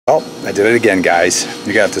Oh, I did it again, guys.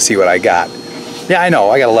 You're gonna have to see what I got. Yeah, I know,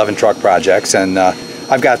 I got 11 truck projects, and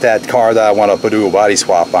I've got that car that I want to do a body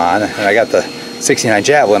swap on, and I got the 69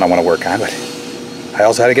 Javelin I want to work on, but I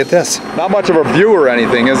also had to get this. Not much of a view or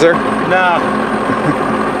anything, is there? No.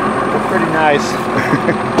 Pretty nice.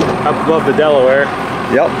 Up above the Delaware.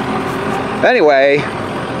 Yep. Anyway,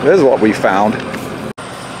 this is what we found.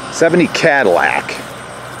 70 Cadillac.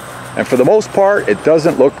 And for the most part, it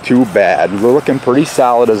doesn't look too bad. We're looking pretty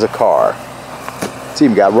solid as a car. It's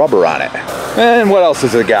even got rubber on it. And what else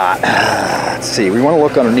has it got? Let's see, we want to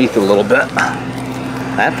look underneath it a little bit.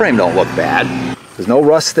 That frame don't look bad. There's no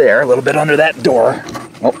rust there. A little bit under that door.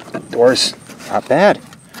 Oh, that door's not bad.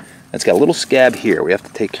 It's got a little scab here. We have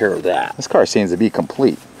to take care of that. This car seems to be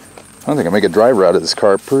complete. I don't think I'll make a driver out of this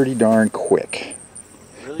car pretty darn quick.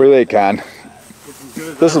 Really, Con?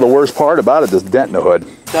 This is the worst part about it, this dent in the hood.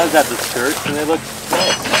 It does have the skirts and they look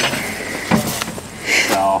nice.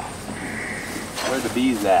 So, where are the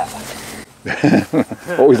bees at?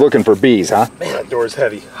 Always looking for bees, huh? Man, that door's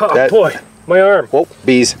heavy. Oh boy, my arm. Whoa,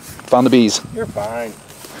 bees. Found the bees. You're fine.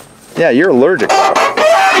 Yeah, you're allergic.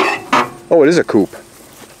 Oh, it is a coupe.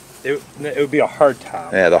 It would be a hard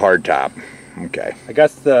top. Yeah, the hard top. Okay. I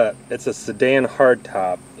guess it's a sedan hard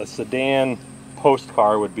top. A sedan post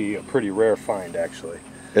car would be a pretty rare find, actually.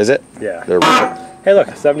 Is it? Yeah. Hey, look,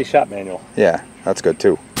 70 shop manual. Yeah, that's good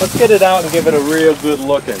too. Let's get it out and give it a real good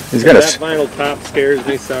looking. That vinyl top scares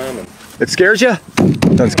me some. It scares you?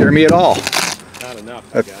 Doesn't scare me at all. Not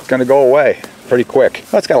enough. It's gonna go away pretty quick.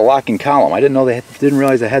 Oh, it's got a locking column. I didn't know didn't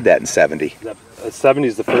realize they had that in 70. 70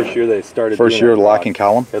 is the first year they started. First year of the locking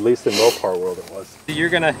column? At least in Mopar world it was. You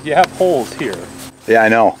have holes here. Yeah, I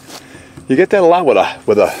know. You get that a lot with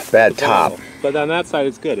a bad top. But on that side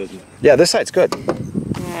it's good, isn't it? Yeah, this side's good.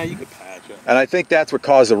 Yeah, you could patch it. And I think that's what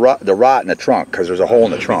caused the rot in the trunk, because there's a hole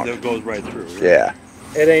in the trunk. It goes right through. Right? Yeah.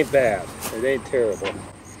 It ain't bad. It ain't terrible.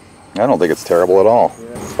 I don't think it's terrible at all.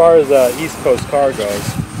 Yeah. As far as the East Coast car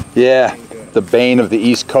goes. Yeah, the bane of the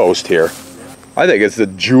East Coast here. I think it's the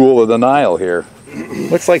jewel of the Nile here.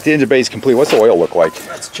 Looks like the engine bay's complete. What's the oil look like?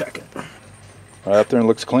 Let's check it. Right up there and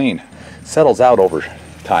looks clean. Settles out over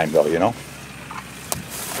time though, you know?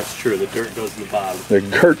 That's true, the dirt goes to the bottom. The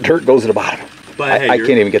dirt goes to the bottom. But hey, I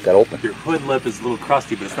can't even get that open. Your hood lip is a little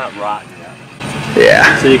crusty, but it's not rotten yet.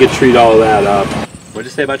 Yeah. So you could treat all of that up. What'd you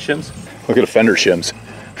say about shims? Look at the fender shims.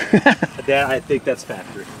 I think that's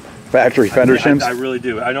factory. Factory fender shims? I really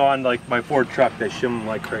do. I know on like my Ford truck, they shim them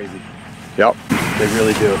like crazy. Yep. They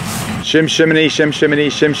really do. Shim shiminy, shim shiminy,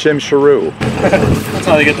 shim shim sharoo. That's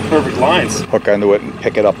how they get the perfect lines. Hook onto it and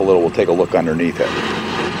pick it up a little. We'll take a look underneath it.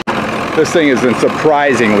 This thing is in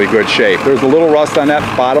surprisingly good shape. There's a little rust on that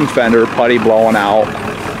bottom fender, putty blowing out.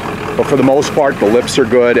 But for the most part, the lips are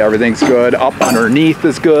good, everything's good. Up underneath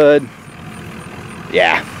is good.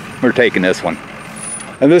 Yeah, we're taking this one.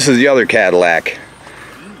 And this is the other Cadillac.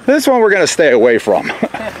 This one we're gonna stay away from.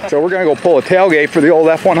 So we're gonna go pull a tailgate for the old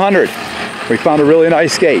F100. We found a really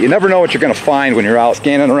nice gate. You never know what you're gonna find when you're out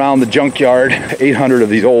scanning around the junkyard. 800 of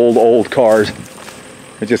these old cars.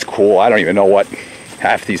 It's just cool. I don't even know what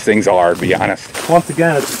half these things are, to be honest. Once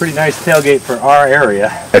again, it's a pretty nice tailgate for our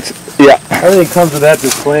area. Yeah. Everything comes with that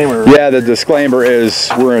disclaimer. Yeah, the disclaimer is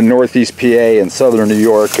we're in Northeast PA and Southern New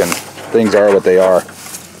York, and things are what they are.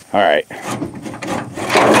 All right.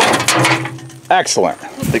 Excellent.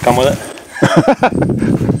 They come with it?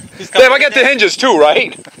 Dave, I get the hinges too,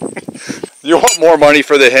 right? You want more money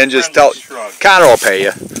for the hinges? Tell Connor will pay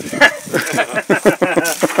you.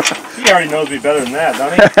 He already knows me better than that,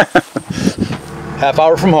 doesn't he? Half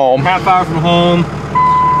hour from home. Half hour from home.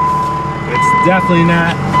 It's definitely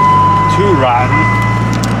not too rotten.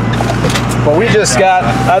 But we just got,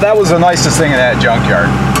 that was the nicest thing in that junkyard.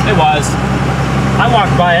 It was. I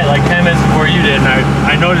walked by it like 10 minutes before you did, and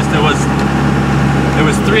I noticed it was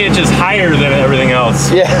 3 inches higher than everything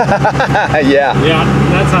else. Yeah. Yeah. Yeah,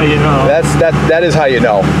 that's how you know. That is how you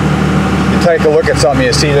know. You take a look at something,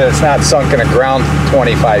 you see that it's not sunk in the ground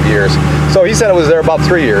 25 years. So he said it was there about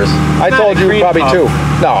 3 years. I told you probably 2.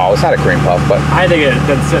 No, it's not a cream puff, but I think it's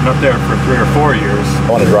been sitting up there for 3 or 4 years.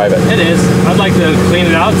 I want to drive it. It is. I'd like to clean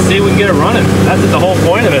it out and see if we can get it running. That's what the whole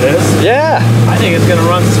point of it is. Yeah. I think it's gonna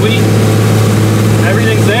run sweet.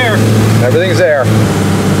 Everything's there. Everything's there.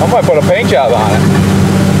 I might put a paint job on it.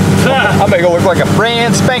 I'll make it look like a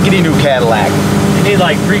brand spankety new Cadillac. You need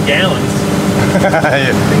like 3 gallons.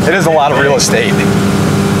 It is a lot of real estate.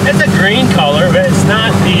 It's a green color, but it's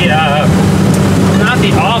not the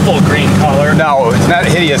awful green color. No, it's not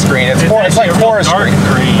hideous green. It's like forest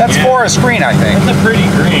green. That's forest green, I think. It's a pretty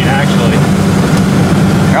green, actually.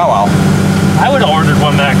 Oh well. I would have ordered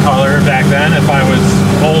one that color back then if I was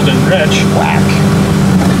old and rich. Black.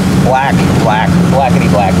 black, blackety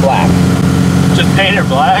black. Just paint it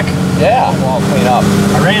black? Yeah, well, I'll clean up.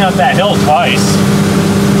 I ran up that hill twice.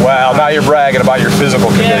 Well, now you're bragging about your physical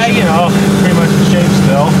condition. Yeah, you know, pretty much in shape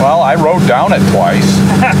still. Well, I rode down it twice.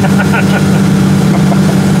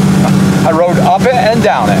 I rode up it and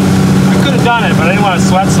down it. I could have done it, but I didn't want to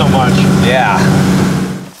sweat so much. Yeah.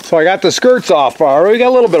 So I got the skirts off. We got a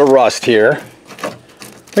little bit of rust here.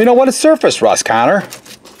 But you know what? It's surface rust, Connor.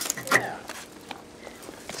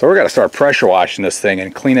 So we're going to start pressure washing this thing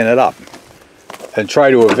and cleaning it up. And try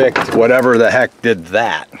to evict whatever the heck did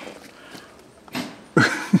that.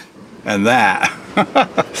 And that.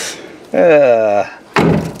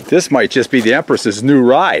 This might just be the Empress's new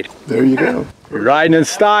ride. There you go. You're riding in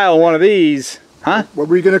style one of these. Huh? What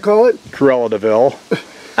were you going to call it? Cruella de Vil.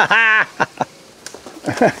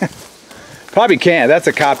 Probably can't. That's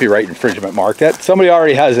a copyright infringement, Mark. That somebody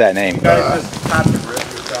already has that name.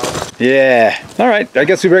 Yeah. All right. I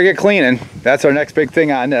guess we better get cleaning. That's our next big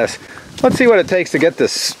thing on this. Let's see what it takes to get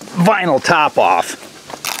this vinyl top off.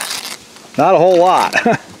 Not a whole lot.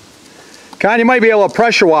 Con, you might be able to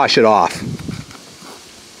pressure wash it off.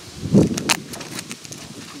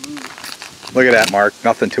 Look at that, Mark.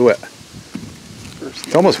 Nothing to it.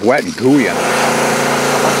 It's almost wet and gooey on it.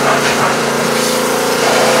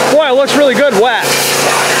 Boy, it looks really good wet.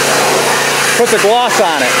 Put the gloss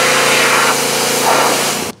on it.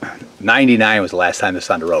 99 was the last time this was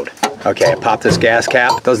on the road. Okay, I popped this gas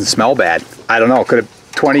cap. It doesn't smell bad. I don't know, could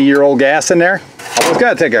have 20-year-old gas in there? I was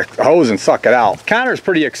gonna take a hose and suck it out. Connor's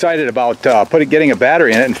pretty excited about getting a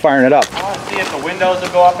battery in it and firing it up. I want to see if the windows will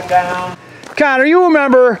go up and down. Connor, you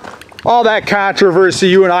remember all that controversy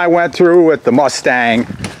you and I went through with the Mustang?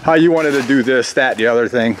 How you wanted to do this, that, the other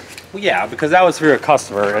thing? Well, yeah, because that was for a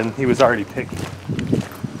customer and he was already picky.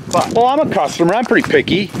 But, well, I'm a customer. I'm pretty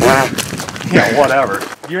picky. Yeah, whatever.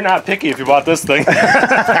 You're not picky if you bought this thing.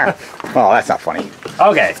 Oh, that's not funny.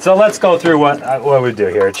 Okay, so let's go through what we do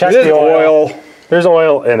here. Check This the oil. oil. There's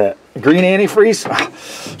oil in it. Green antifreeze.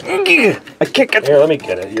 I kick it. Here, let me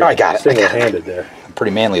get it. You're I got it. single-handed there.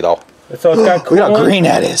 Pretty manly though. So it's got Look how green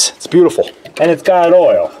that is. It's beautiful. And it's got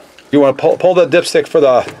oil. You want to pull the dipstick for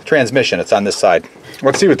the transmission. It's on this side.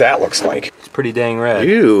 Let's see what that looks like. It's pretty dang red.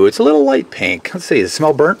 Ew, it's a little light pink. Let's see. Does it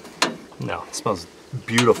smell burnt? No, it smells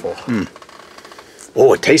beautiful.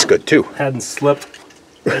 Oh, it tastes good too. Hadn't slipped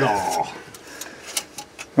at all.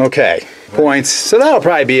 Okay, points. So that'll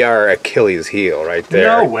probably be our Achilles heel right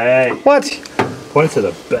there. No way. What? Points are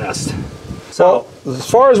the best. So, Well, as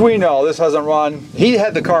far as we know, this hasn't run. He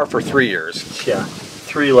had the car for 3 years. yeah,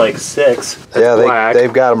 3 like 6. That's Yeah, black.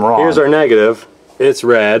 they've got them wrong. Here's our negative. It's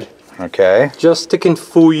red. Okay. Just to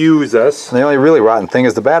confuse us. The only really rotten thing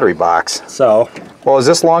is the battery box. So, Well, is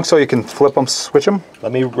this long so you can flip them, switch them?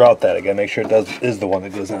 let me route that again. Make sure it is the one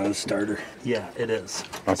that goes on the starter. Yeah, it is.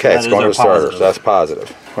 Okay, it's going to the starter, so that's positive.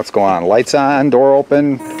 What's going on? Lights on, door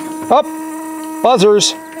open. Up!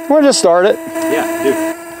 Buzzers. We'll just start it. Yeah,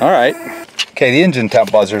 dude. All right. Okay, the engine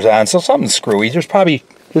temp buzzer's on, so something's screwy. There's probably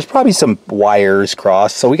some wires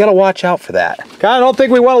crossed, so we got to watch out for that. I don't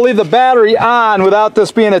think we want to leave the battery on without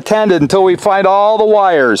this being attended until we find all the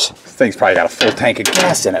wires. This thing's probably got a full tank of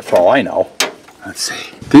gas in it for all I know. Let's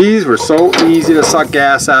see. These were so easy to suck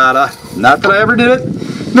gas out of. Not that I ever did it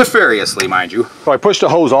nefariously, mind you. So I pushed the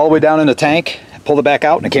hose all the way down in the tank, pulled it back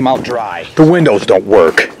out, and it came out dry. The windows don't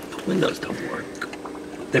work. Windows don't work.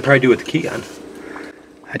 They probably do with the key on.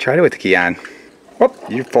 I tried it with the key on. Whoop,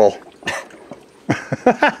 you're full.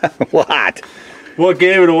 What? What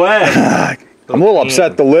gave it away? I'm a little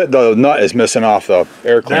upset the nut is missing off the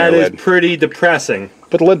air cleaner lid. That is pretty depressing.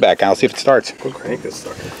 Put the lid back on, I'll see if it starts. Go crank this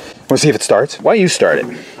sucker. Want to see if it starts? Why don't you start it?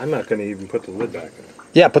 I'm not going to even put the lid back on.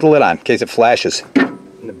 Yeah, put the lid on in case it flashes.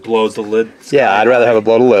 And it blows the lid. Yeah, I'd rather have it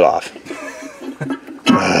blow the lid off.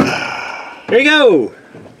 There you go.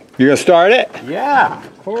 You gonna start it? Yeah,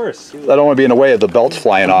 of course. I don't want to be in the way of the belts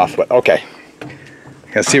flying off, but okay.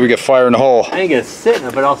 Gonna see if we get fire in the hole. I ain't going to sit in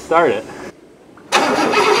it, but I'll start it.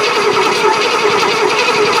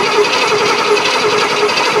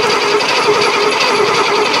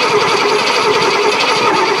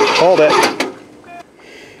 Hold it.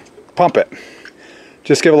 Pump it.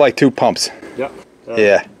 Just give it like 2 pumps. Yep.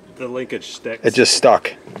 Yeah. The linkage sticks. It just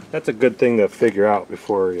stuck. That's a good thing to figure out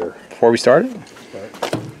before we start it?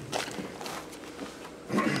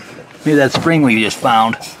 Maybe that spring we just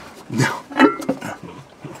found. No.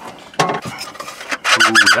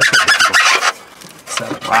 Ooh, that's a difficult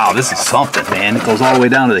setup. Wow, this is something, man. It goes all the way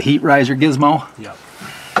down to the heat riser gizmo. Yep.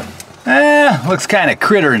 Looks kind of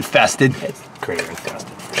critter infested. It's critter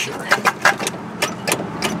infested for sure.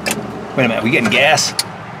 Wait a minute, we getting gas?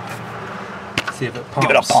 See if it pumps.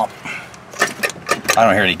 Give it a pump. I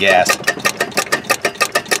don't hear any gas.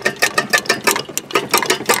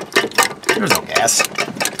 There's no gas.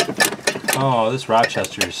 Oh, this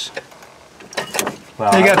Rochester's.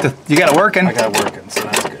 Well, You got it working. I got it working, so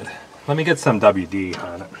that's good. Let me get some WD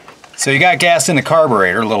on it. So you got gas in the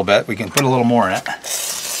carburetor a little bit. We can put a little more in it.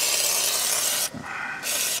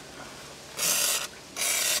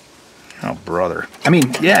 Oh, brother. I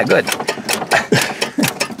mean, yeah, good.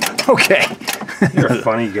 Okay. You're a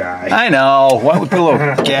funny guy. I know. Why don't we put a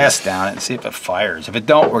little gas down it and see if it fires? If it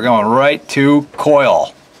don't, we're going right to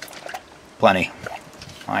coil. Plenty.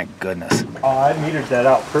 My goodness. Oh, I metered that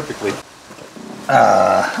out perfectly.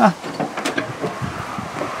 I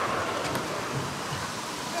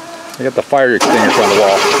got the fire extinguisher on the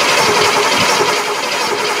wall.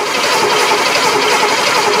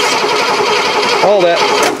 Hold it.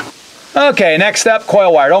 Okay, next up,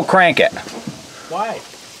 coil wire. Don't crank it. Why?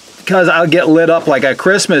 Because I'll get lit up like a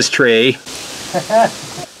Christmas tree. All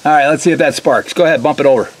right, let's see if that sparks. Go ahead, bump it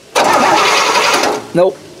over.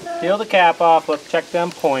 Nope. Peel the cap off. Let's check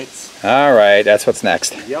them points. All right, that's what's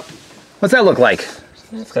next. Yep. What's that look like?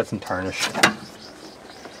 It's got some tarnish.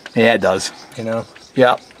 Yeah, it does. You know?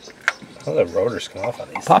 Yep. Oh, the rotors come off on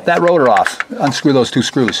these. Pop that rotor off. Unscrew those two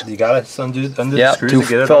screws. You gotta undo the Yep, screws two to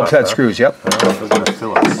get it Phillips off, head screws, yep. Those are the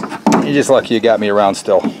Phillips. You're just lucky you got me around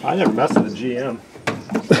still. I never messed with the GM.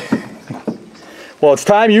 Well, it's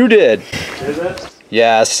time you did. Is it?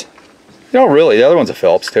 Yes. No, really, the other one's a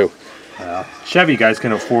Phillips too. Chevy guys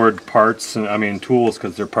can afford parts, and I mean tools,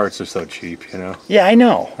 because their parts are so cheap, you know? Yeah, I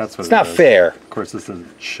know. That's what it's not is. fair. Of course, this is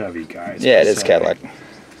Chevy guys. Yeah, it is Cadillac.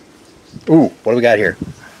 Ooh, what do we got here?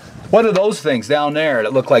 What are those things down there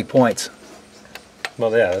that look like points?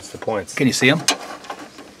 Well, yeah, that's the points. Can you see them?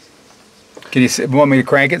 Can you see, want me to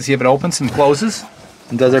crank it and see if it opens and closes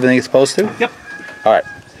and does everything it's supposed to? Yep. All right.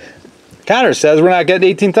 Connor says we're not getting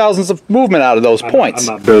 18 thousandths of movement out of those points.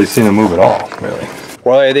 I'm not barely seeing them move at all, really.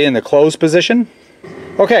 Well, are they in the closed position?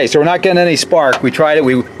 Okay, so we're not getting any spark. We tried it.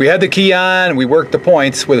 We had the key on. We worked the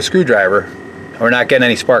points with a screwdriver. We're not getting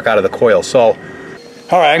any spark out of the coil. So, all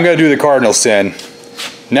right, I'm going to do the cardinal sin.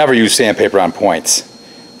 Never use sandpaper on points,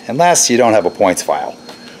 unless you don't have a points file.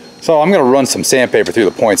 So I'm going to run some sandpaper through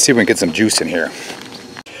the points, see if we can get some juice in here.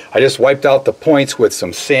 I just wiped out the points with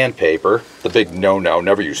some sandpaper. The big no-no,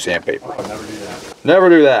 never use sandpaper. Oh, never do that. Never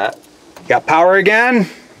do that. Got power again?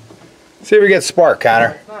 See if we get spark,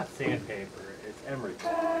 Connor. It's not sandpaper, it's emery.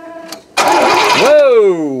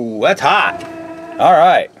 Whoa, that's hot. All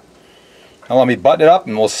right. Now let me button it up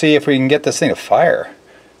and we'll see if we can get this thing to fire.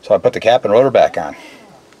 So I put the cap and rotor back on.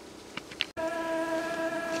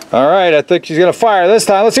 All right, I think she's gonna fire this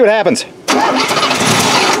time. Let's see what happens.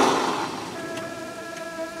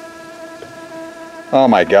 Oh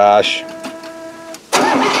my gosh.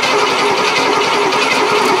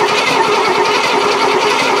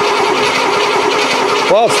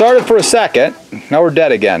 Well, it started for a second. Now we're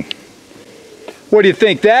dead again. What do you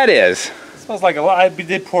think that is? It smells like a lot. I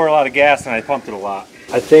did pour a lot of gas and I pumped it a lot.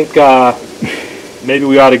 I think maybe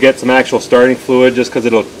we ought to get some actual starting fluid, just because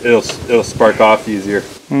it'll spark off easier.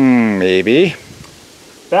 Maybe.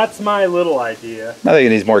 That's my little idea. I think it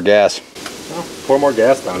needs more gas. Well, pour more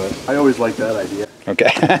gas down it. I always like that idea.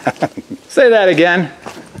 Okay. Say that again.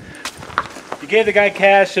 You gave the guy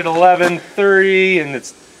cash at 11:30 and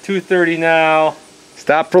it's 2:30 now.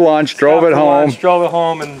 Stopped for lunch, drove it home. Drove it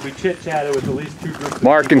home, and we chit-chatted with at least two groups of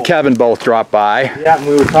Mark people. and Kevin both dropped by. Yeah, and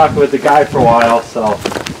we were talking with the guy for a while, so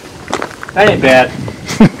that ain't bad.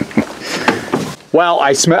 Well,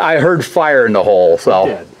 I heard fire in the hole, so.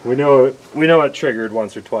 Yeah, we know it triggered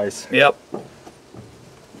once or twice. Yep.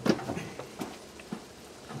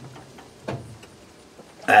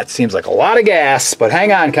 That seems like a lot of gas, but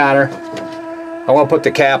hang on, Connor. I want to put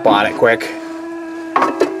the cap on it quick.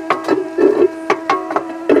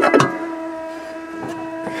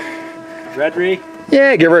 Redry?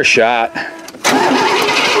 Yeah, give her a shot.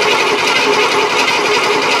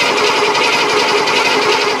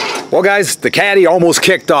 Well, guys, the Caddy almost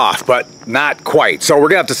kicked off, but not quite. So we're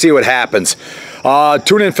going to have to see what happens.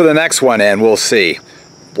 Tune in for the next one, and we'll see.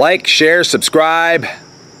 Like, share, subscribe.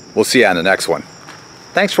 We'll see you on the next one.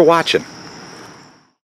 Thanks for watching.